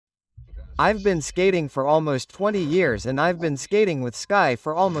I've been skating for almost 20 years and I've been skating with Skye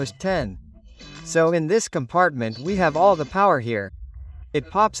for almost 10. So in this compartment we have all the power here. It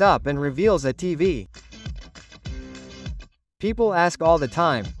pops up and reveals a TV. People ask all the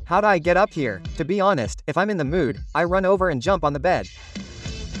time, how do I get up here? To be honest, if I'm in the mood, I run over and jump on the bed.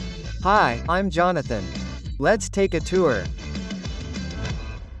 Hi, I'm Jonathan. Let's take a tour.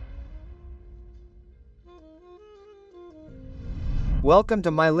 Welcome to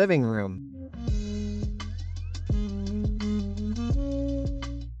my living room.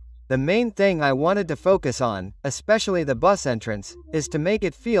 The main thing I wanted to focus on, especially the bus entrance, is to make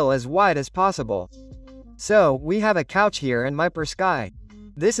it feel as wide as possible. So, we have a couch here and my Skye.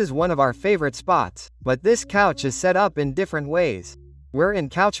 This is one of our favorite spots, but this couch is set up in different ways. We're in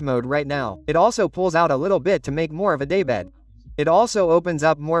couch mode right now. It also pulls out a little bit to make more of a daybed. It also opens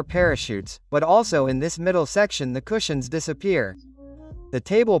up more parachutes, but also in this middle section the cushions disappear. The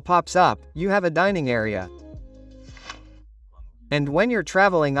table pops up, you have a dining area. And when you're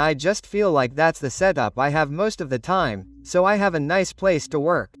traveling, I just feel like that's the setup I have most of the time, so I have a nice place to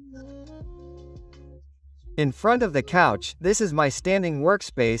work. In front of the couch, this is my standing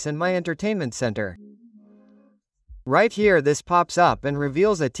workspace and my entertainment center. Right here this pops up and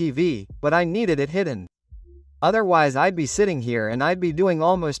reveals a TV, but I needed it hidden. Otherwise I'd be sitting here and I'd be doing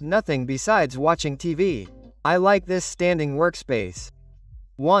almost nothing besides watching TV. I like this standing workspace.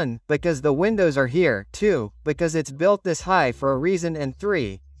 1, because the windows are here, 2, because it's built this high for a reason, and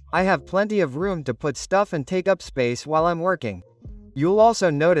 3, I have plenty of room to put stuff and take up space while I'm working. You'll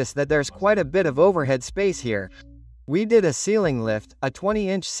also notice that there's quite a bit of overhead space here. We did a ceiling lift, a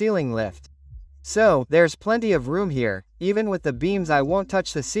 20-inch ceiling lift. So, there's plenty of room here, even with the beams I won't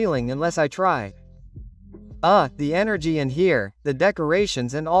touch the ceiling unless I try. The energy in here, the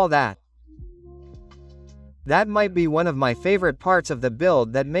decorations and all that. That might be one of my favorite parts of the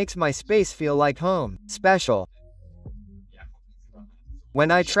build that makes my space feel like home, special.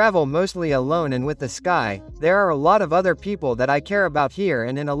 When I travel mostly alone and with the Skye, there are a lot of other people that I care about here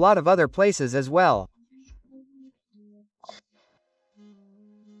and in a lot of other places as well.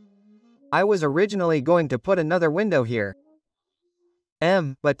 I was originally going to put another window here.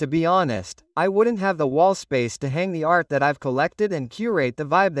 But to be honest, I wouldn't have the wall space to hang the art that I've collected and curate the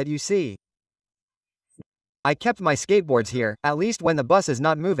vibe that you see. I kept my skateboards here, at least when the bus is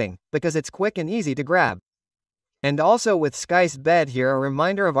not moving, because it's quick and easy to grab. And also with Skye's bed here, a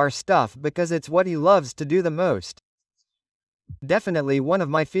reminder of our stuff because it's what he loves to do the most. Definitely one of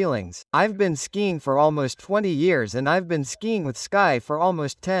my feelings. I've been skiing for almost 20 years and I've been skiing with Skye for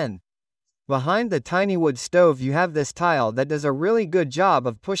almost 10. Behind the tiny wood stove you have this tile that does a really good job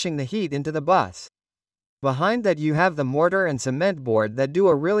of pushing the heat into the bus. Behind that you have the mortar and cement board that do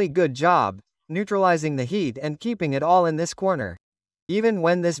a really good job neutralizing the heat and keeping it all in this corner. Even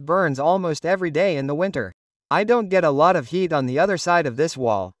when this burns almost every day in the winter. I don't get a lot of heat on the other side of this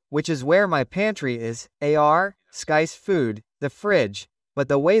wall, which is where my pantry is, Skye's food, the fridge, but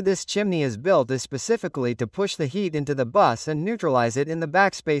the way this chimney is built is specifically to push the heat into the bus and neutralize it in the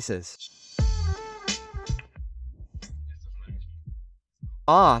back spaces.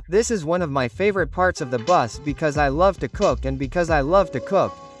 This is one of my favorite parts of the bus because I love to cook, and because I love to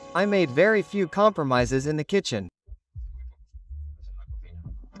cook, I made very few compromises in the kitchen.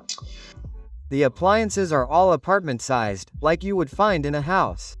 The appliances are all apartment-sized, like you would find in a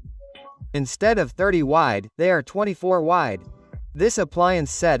house. Instead of 30 wide, they are 24 wide. This appliance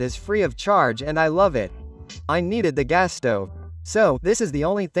set is free of charge and I love it. I needed the gas stove. So, this is the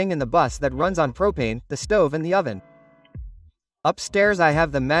only thing in the bus that runs on propane, the stove and the oven. Upstairs I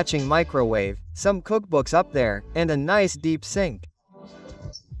have the matching microwave, some cookbooks up there, and a nice deep sink.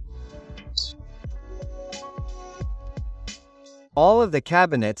 All of the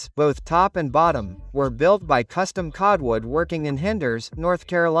cabinets, both top and bottom, were built by Custom Codwood working in Henders, North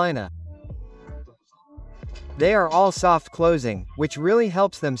Carolina. They are all soft closing, which really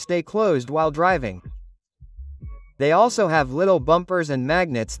helps them stay closed while driving. They also have little bumpers and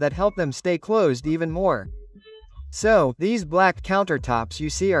magnets that help them stay closed even more. So, these black countertops you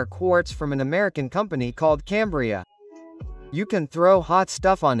see are quartz from an American company called Cambria. You can throw hot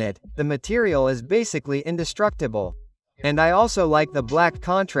stuff on it, the material is basically indestructible. And I also like the black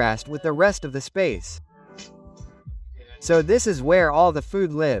contrast with the rest of the space. So this is where all the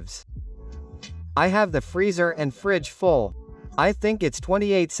food lives. I have the freezer and fridge full. I think it's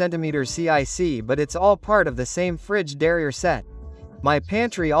 28 centimeters CIC, but it's all part of the same fridge derriere set. My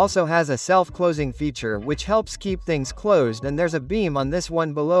pantry also has a self-closing feature which helps keep things closed, and there's a beam on this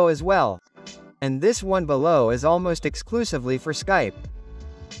one below as well. And this one below is almost exclusively for Skype.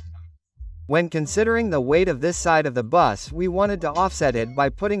 When considering the weight of this side of the bus, we wanted to offset it by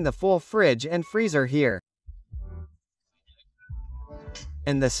putting the full fridge and freezer here,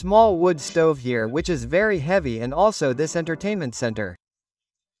 and the small wood stove here, which is very heavy, and also this entertainment center.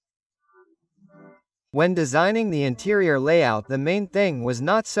 When designing the interior layout, the main thing was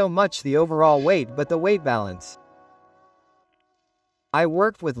not so much the overall weight but the weight balance. I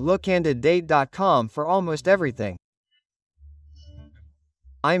worked with lookandidate.com for almost everything.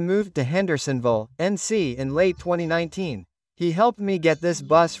 I moved to Hendersonville, NC in late 2019. He helped me get this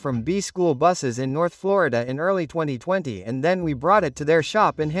bus from B School Buses in North Florida in early 2020, and then we brought it to their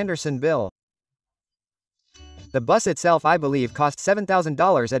shop in Hendersonville. The bus itself, I believe, cost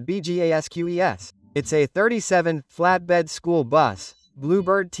 $7,000 at BGASQES. It's a 37 flatbed school bus,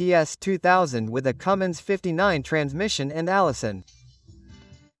 Bluebird TS 2000 with a Cummins 59 transmission and Allison.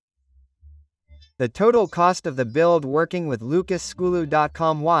 The total cost of the build, working with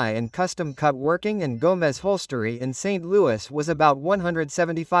LucasSculu.com Y and Custom Cut Working and Gomez Holstery in St. Louis, was about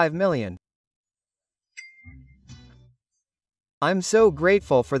 $175 million. I'm so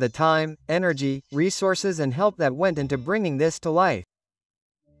grateful for the time, energy, resources and help that went into bringing this to life.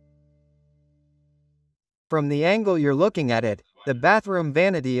 From the angle you're looking at it, the bathroom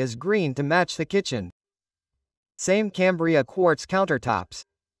vanity is green to match the kitchen. Same Cambria quartz countertops.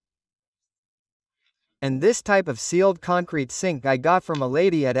 And this type of sealed concrete sink I got from a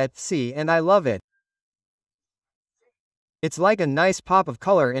lady at Etsy, and I love it. It's like a nice pop of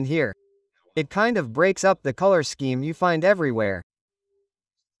color in here. It kind of breaks up the color scheme you find everywhere.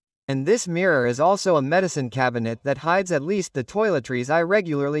 And this mirror is also a medicine cabinet that hides at least the toiletries I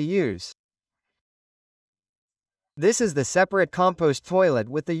regularly use. This is the separate compost toilet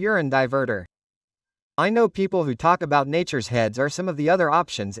with the urine diverter. I know people who talk about nature's heads are some of the other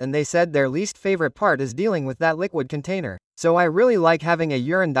options, and they said their least favorite part is dealing with that liquid container. So I really like having a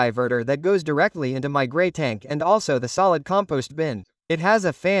urine diverter that goes directly into my gray tank, and also the solid compost bin. It has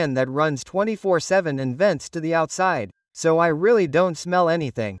a fan that runs 24/7 and vents to the outside, so I really don't smell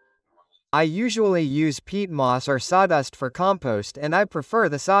anything. I usually use peat moss or sawdust for compost, and I prefer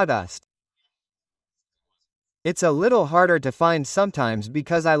the sawdust. It's a little harder to find sometimes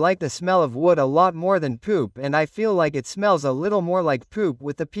because I like the smell of wood a lot more than poop, and I feel like it smells a little more like poop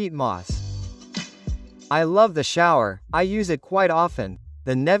with the peat moss. I love the shower, I use it quite often.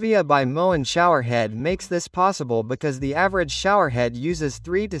 The Nevia by Moen shower head makes this possible because the average shower head uses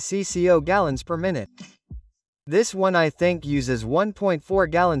 3 to 6 gallons per minute. This one I think uses 1.4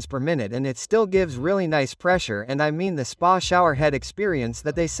 gallons per minute, and it still gives really nice pressure, and I mean the spa shower head experience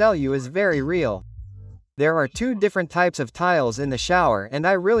that they sell you is very real. There are 2 different types of tiles in the shower, and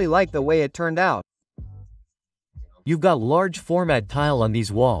I really like the way it turned out. You've got large format tile on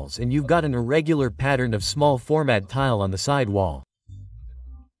these walls, and you've got an irregular pattern of small format tile on the side wall.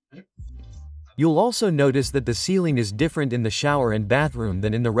 You'll also notice that the ceiling is different in the shower and bathroom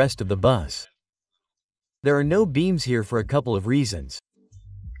than in the rest of the bus. There are no beams here for a couple of reasons.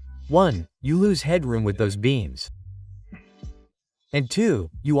 1, you lose headroom with those beams. And 2,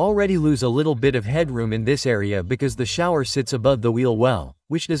 you already lose a little bit of headroom in this area because the shower sits above the wheel well,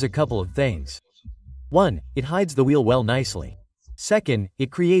 which does a couple of things. 1, it hides the wheel well nicely. 2nd, it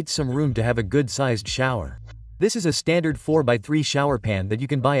creates some room to have a good-sized shower. This is a standard 4x3 shower pan that you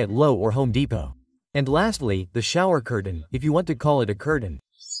can buy at Lowe's or Home Depot. And lastly, the shower curtain, if you want to call it a curtain.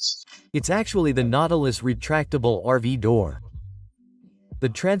 It's actually the Nautilus retractable RV door. The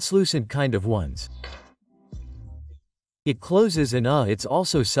translucent kind of ones. It closes, and it's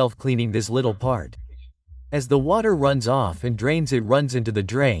also self-cleaning, this little part. As the water runs off and drains, it runs into the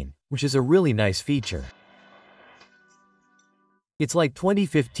drain, which is a really nice feature. It's like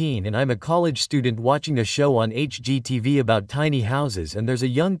 2015 and I'm a college student watching a show on HGTV about tiny houses, and there's a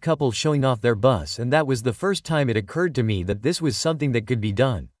young couple showing off their bus, and that was the first time it occurred to me that this was something that could be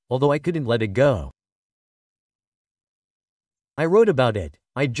done, although I couldn't let it go. I wrote about it,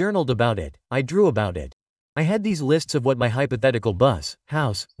 I journaled about it, I drew about it. I had these lists of what my hypothetical bus,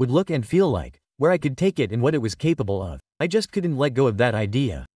 house, would look and feel like, where I could take it and what it was capable of. I just couldn't let go of that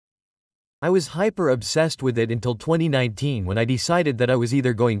idea. I was hyper-obsessed with it until 2019, when I decided that I was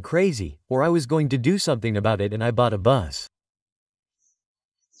either going crazy, or I was going to do something about it, and I bought a bus.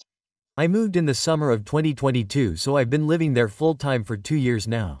 I moved in the summer of 2022, so I've been living there full-time for 2 years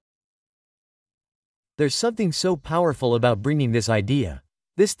now. There's something so powerful about bringing this idea,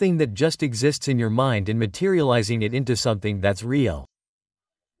 this thing that just exists in your mind, and materializing it into something that's real.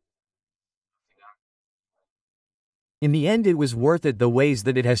 In the end, it was worth it. The ways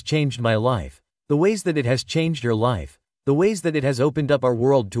that it has changed my life, the ways that it has changed your life, the ways that it has opened up our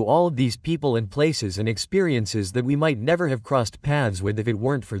world to all of these people and places and experiences that we might never have crossed paths with if it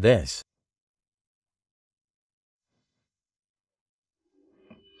weren't for this.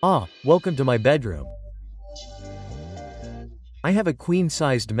 Welcome to my bedroom. I have a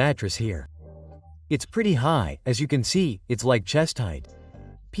queen-sized mattress here. It's pretty high, as you can see, it's like chest height.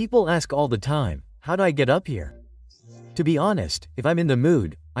 People ask all the time, how do I get up here? To be honest, if I'm in the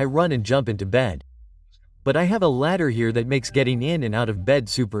mood, I run and jump into bed. But I have a ladder here that makes getting in and out of bed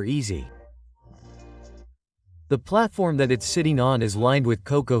super easy. The platform that it's sitting on is lined with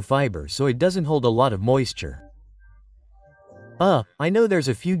cocoa fiber so it doesn't hold a lot of moisture. I know there's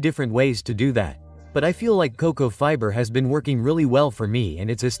a few different ways to do that, but I feel like cocoa fiber has been working really well for me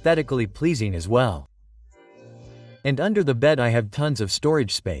and it's aesthetically pleasing as well. And under the bed I have tons of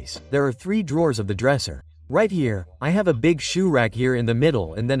storage space. There are 3 drawers of the dresser. Right here, I have a big shoe rack here in the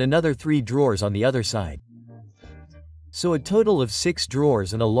middle and then another 3 drawers on the other side. So a total of 6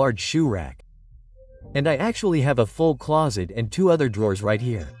 drawers and a large shoe rack. And I actually have a full closet and 2 other drawers right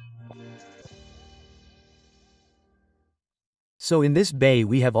here. So in this bay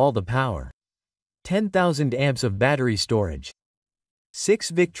we have all the power. 10,000 amps of battery storage.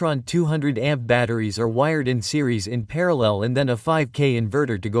 6 Victron 200 amp batteries are wired in series in parallel and then a 5K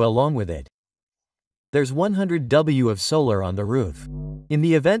inverter to go along with it. There's 100 W of solar on the roof. In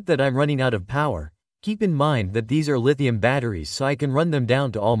the event that I'm running out of power, keep in mind that these are lithium batteries so I can run them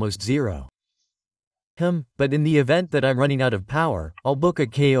down to almost zero. But in the event that I'm running out of power, I'll book a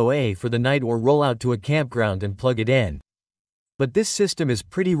KOA for the night or roll out to a campground and plug it in. But this system is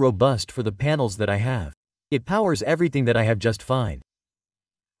pretty robust for the panels that I have. It powers everything that I have just fine.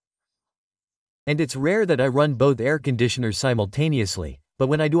 And it's rare that I run both air conditioners simultaneously, but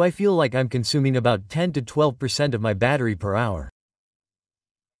when I do I feel like I'm consuming about 10 to 12% of my battery per hour.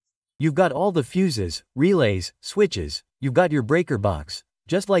 You've got all the fuses, relays, switches, you've got your breaker box,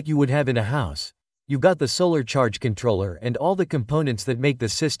 just like you would have in a house. You've got the solar charge controller and all the components that make the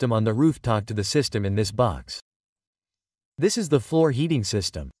system on the roof talk to the system in this box. This is the floor heating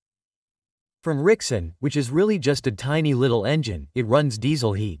system. From Rixson, which is really just a tiny little engine, it runs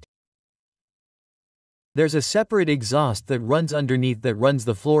diesel heat. There's a separate exhaust that runs underneath that runs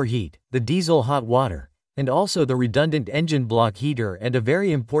the floor heat, the diesel hot water, and also the redundant engine block heater and a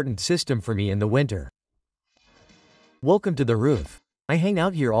very important system for me in the winter. Welcome to the roof. I hang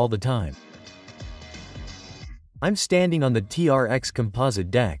out here all the time. I'm standing on the TRX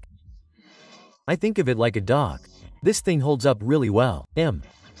composite deck. I think of it like a dock. This thing holds up really well.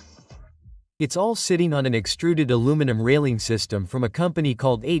 It's all sitting on an extruded aluminum railing system from a company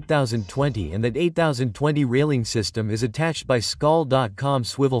called 8020 and that 8020 railing system is attached by Skye.com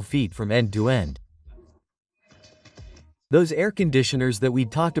swivel feet from end to end. Those air conditioners that we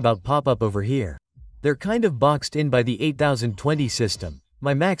talked about pop up over here. They're kind of boxed in by the 8020 system.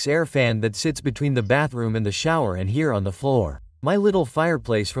 My max air fan that sits between the bathroom and the shower and here on the floor. My little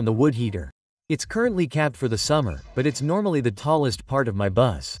fireplace from the wood heater. It's currently capped for the summer, but it's normally the tallest part of my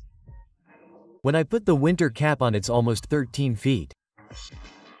bus. When I put the winter cap on it's almost 13 feet.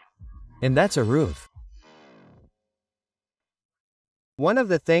 And that's a roof. One of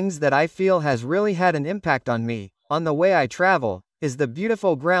the things that I feel has really had an impact on me, on the way I travel, is the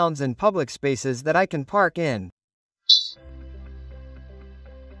beautiful grounds and public spaces that I can park in.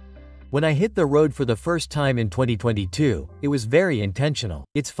 When I hit the road for the first time in 2022, it was very intentional.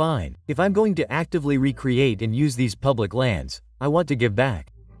 It's fine. If I'm going to actively recreate and use these public lands, I want to give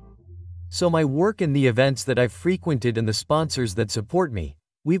back. So my work and the events that I've frequented and the sponsors that support me,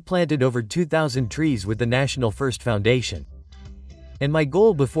 we've planted over 2,000 trees with the National First Foundation. And my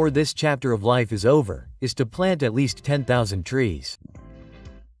goal before this chapter of life is over, is to plant at least 10,000 trees.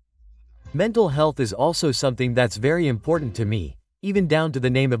 Mental health is also something that's very important to me, even down to the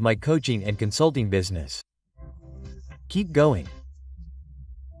name of my coaching and consulting business. Keep going.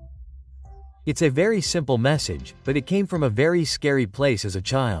 It's a very simple message, but it came from a very scary place as a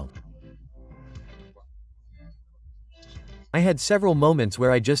child. I had several moments where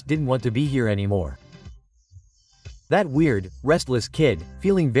I just didn't want to be here anymore. That weird, restless kid,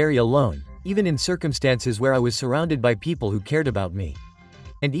 feeling very alone, even in circumstances where I was surrounded by people who cared about me.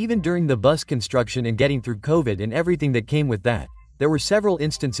 And even during the bus construction and getting through COVID and everything that came with that, there were several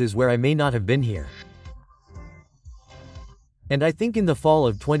instances where I may not have been here. And I think in the fall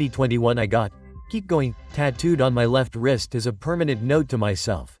of 2021 I got, "Keep going," tattooed on my left wrist as a permanent note to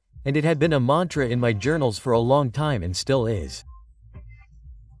myself, and it had been a mantra in my journals for a long time and still is.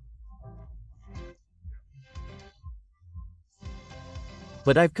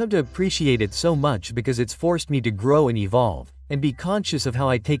 But I've come to appreciate it so much because it's forced me to grow and evolve, and be conscious of how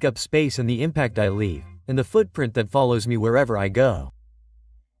I take up space and the impact I leave, and the footprint that follows me wherever I go.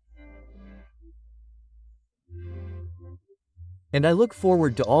 And I look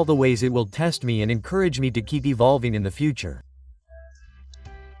forward to all the ways it will test me and encourage me to keep evolving in the future.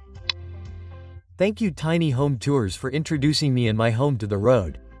 Thank you Tiny Home Tours for introducing me and my home to the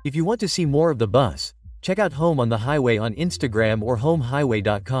road. If you want to see more of the bus, check out Home on the Highway on Instagram or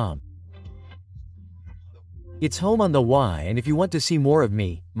homehighway.com. It's Home on the Y, and if you want to see more of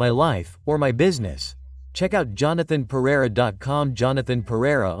me, my life, or my business, check out jonathanperera.com. Jonathan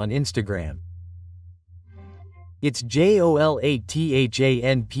Perera on Instagram. It's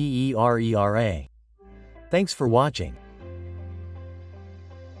JOLATHANPERERA. Thanks for watching.